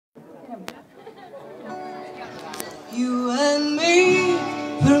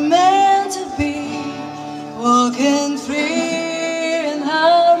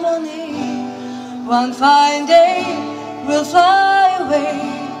One fine day we'll fly away.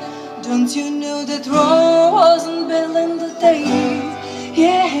 Don't you know that Rome wasn't built in the day?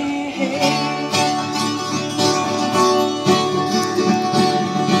 Yeah.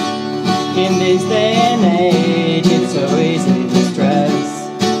 In this day and age, it's so easy to stress,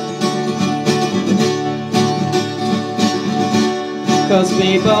 'cause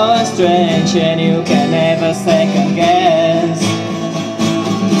people are strange and you can never second guess.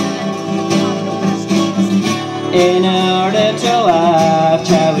 In order to laugh,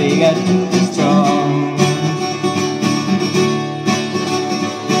 shall we get strong?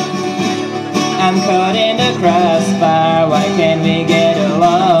 I'm caught in the crossfire, why can't we get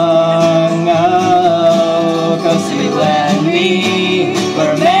along? Oh, 'cause you and me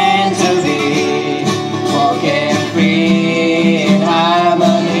were meant to be, walking free in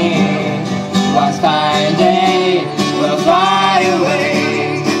harmony. One fine day we'll fly away.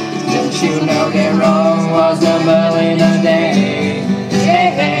 Don't you know that Rome was the Berlin of day? Hey,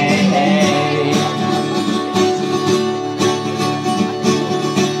 hey, hey.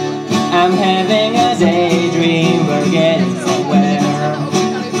 I'm having a daydream, we're getting somewhere.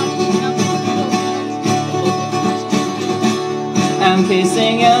 I'm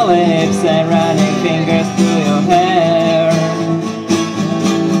kissing your lips and running fingers through your hair.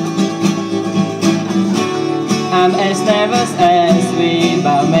 I'm as nervous as we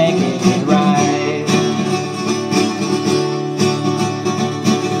about making it right.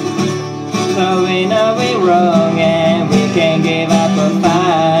 So we know we're wrong and we can't give up a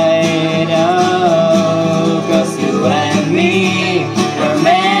fight. Oh, 'cause you and me were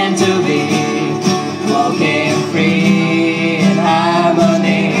meant to be, walking free in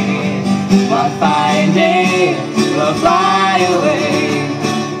harmony. One fine day we'll fly away.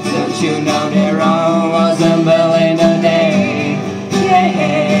 Don't you know that Rome wasn't built in a day?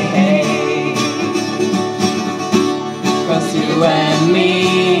 Yeah.